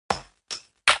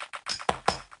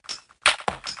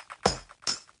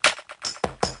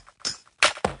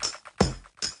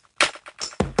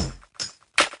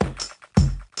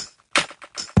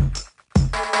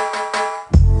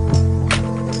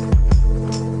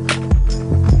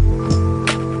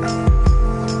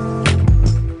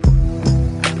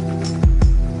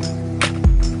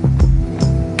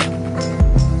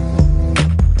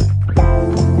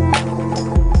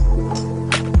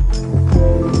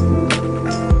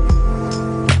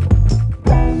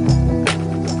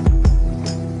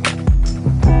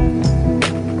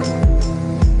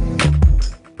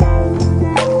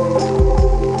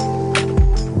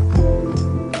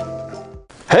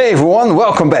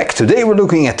Today we're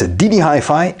looking at the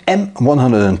ddHiFi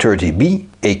M130B,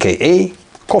 aka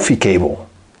coffee cable.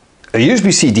 A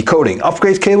USB-C decoding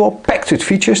upgrade cable packed with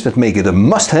features that make it a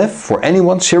must-have for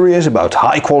anyone serious about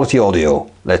high-quality audio.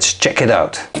 Let's check it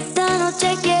out.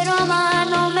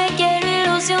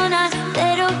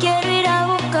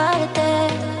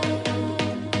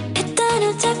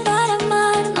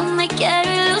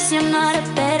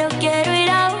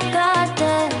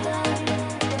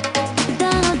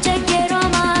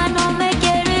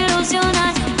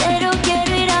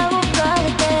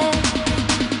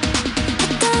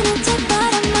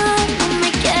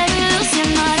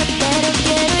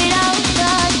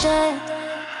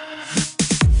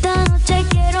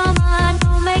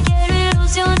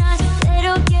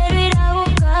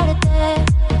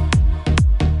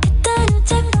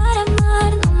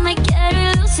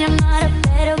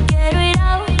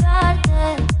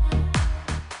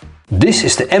 This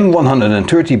is the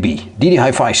M130B,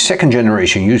 ddHiFi's second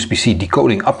generation USB-C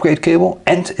decoding upgrade cable,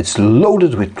 and it's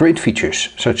loaded with great features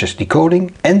such as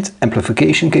decoding and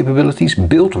amplification capabilities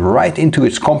built right into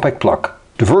its compact plug.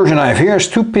 The version I have here is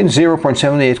 2 pin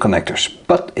 0.78 connectors,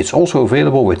 but it's also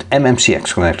available with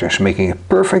MMCX connectors, making it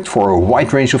perfect for a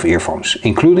wide range of earphones,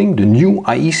 including the new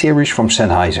IE series from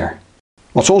Sennheiser.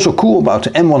 What's also cool about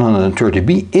the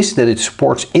M130B is that it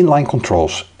supports inline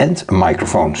controls and a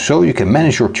microphone, so you can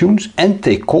manage your tunes and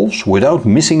take calls without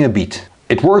missing a beat.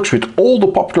 It works with all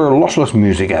the popular lossless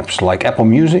music apps like Apple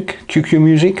Music, QQ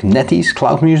Music, Netease,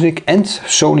 Cloud Music and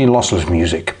Sony Lossless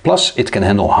Music. Plus it can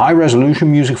handle high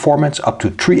resolution music formats up to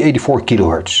 384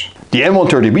 kHz. The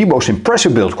M130B boasts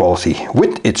impressive build quality,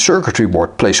 with its circuitry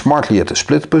board placed smartly at the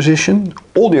split position,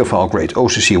 audiophile-grade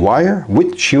OCC wire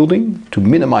with shielding to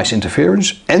minimize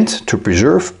interference and to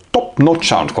preserve top-notch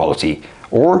sound quality,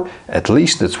 or at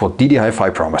least that's what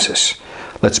ddHiFi promises.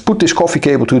 Let's put this coffee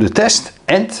cable to the test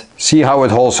and see how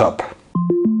it holds up.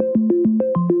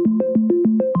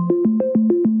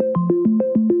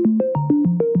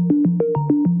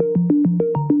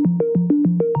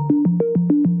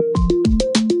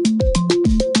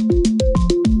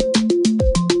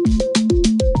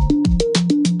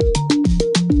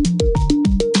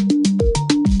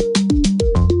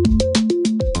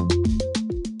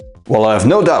 While I have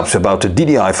no doubts about the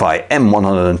ddHiFi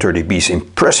M130B's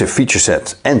impressive feature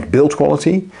set and build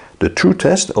quality, the true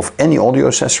test of any audio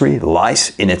accessory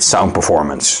lies in its sound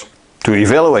performance. To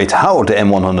evaluate how the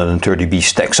M130B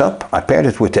stacks up, I paired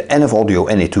it with the NF Audio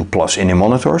NA2 Plus in-ear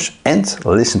monitors and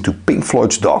listened to Pink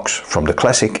Floyd's Dogs from the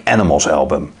classic Animals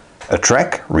album, a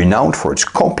track renowned for its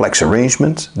complex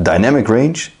arrangement, dynamic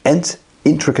range and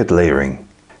intricate layering.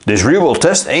 This real-world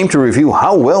test aimed to review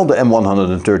how well the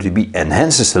M130B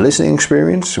enhances the listening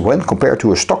experience when compared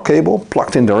to a stock cable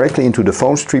plugged in directly into the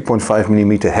phone's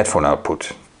 3.5mm headphone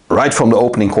output. Right from the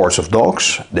opening chords of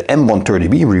Dogs, the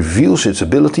M130B reveals its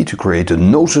ability to create a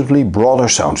noticeably broader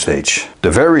soundstage. The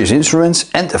various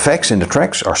instruments and effects in the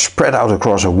tracks are spread out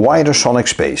across a wider sonic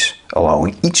space,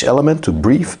 allowing each element to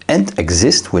breathe and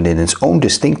exist within its own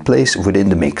distinct place within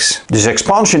the mix. This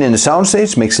expansion in the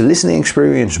soundstage makes the listening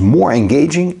experience more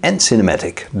engaging and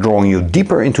cinematic, drawing you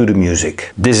deeper into the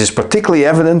music. This is particularly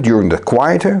evident during the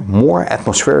quieter, more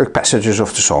atmospheric passages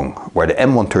of the song, where the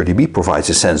M130B provides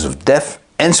a sense of depth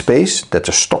and space that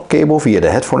the stock cable via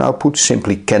the headphone output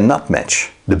simply cannot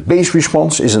match. The bass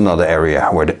response is another area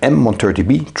where the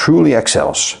M130B truly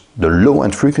excels. The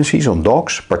low-end frequencies on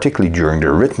Dogs, particularly during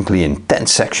the rhythmically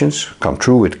intense sections, come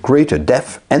through with greater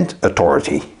depth and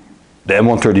authority. The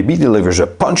M130B delivers a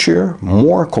punchier,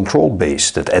 more controlled bass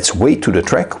that adds weight to the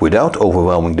track without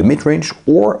overwhelming the mid-range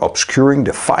or obscuring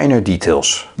the finer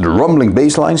details. The rumbling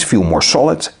bass lines feel more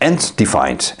solid and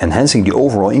defined, enhancing the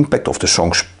overall impact of the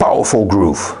song's powerful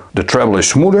groove. The treble is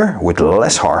smoother with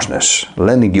less harshness,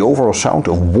 lending the overall sound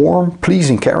a warm,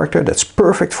 pleasing character that's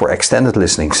perfect for extended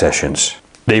listening sessions.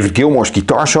 David Gilmour's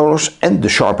guitar solos and the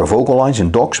sharper vocal lines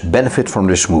in Dogs benefit from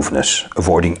this smoothness,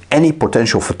 avoiding any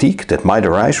potential fatigue that might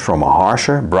arise from a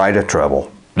harsher, brighter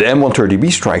treble. The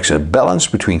M130B strikes a balance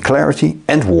between clarity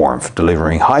and warmth,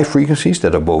 delivering high frequencies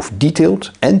that are both detailed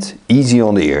and easy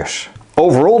on the ears.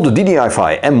 Overall, the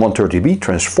ddHiFi M130B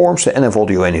transforms the NF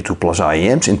Audio NA2 Plus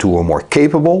IEMs into a more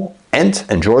capable and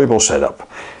enjoyable setup.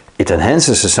 It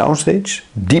enhances the soundstage,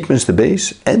 deepens the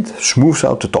bass and smooths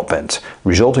out the top end,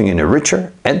 resulting in a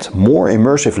richer and more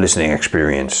immersive listening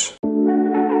experience.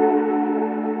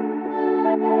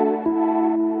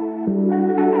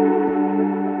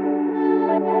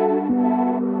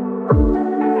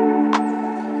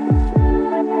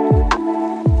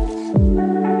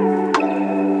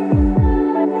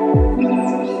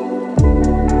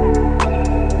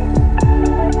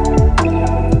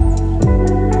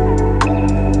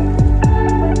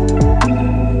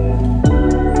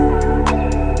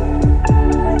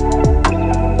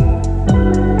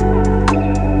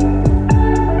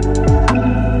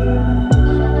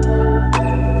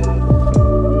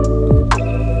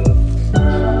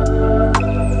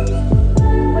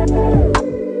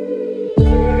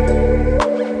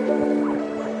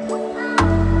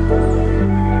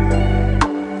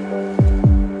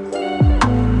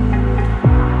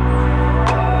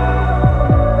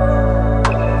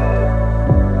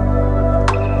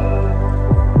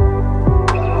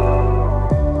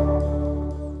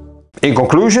 In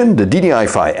conclusion, the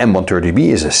ddHiFi M130B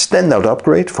is a standout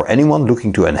upgrade for anyone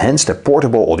looking to enhance their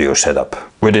portable audio setup.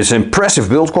 With its impressive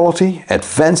build quality,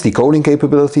 advanced decoding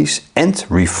capabilities and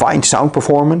refined sound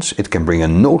performance, it can bring a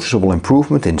noticeable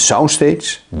improvement in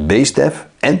soundstage, bass depth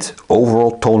and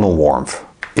overall tonal warmth.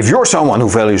 If you're someone who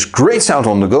values great sound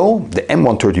on the go, the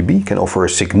M130B can offer a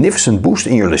significant boost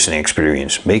in your listening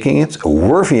experience, making it a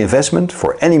worthy investment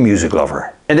for any music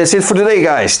lover. And that's it for today,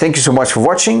 guys. Thank you so much for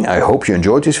watching. I hope you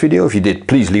enjoyed this video. If you did,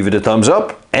 please leave it a thumbs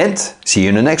up and see you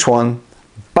in the next one.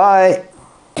 Bye!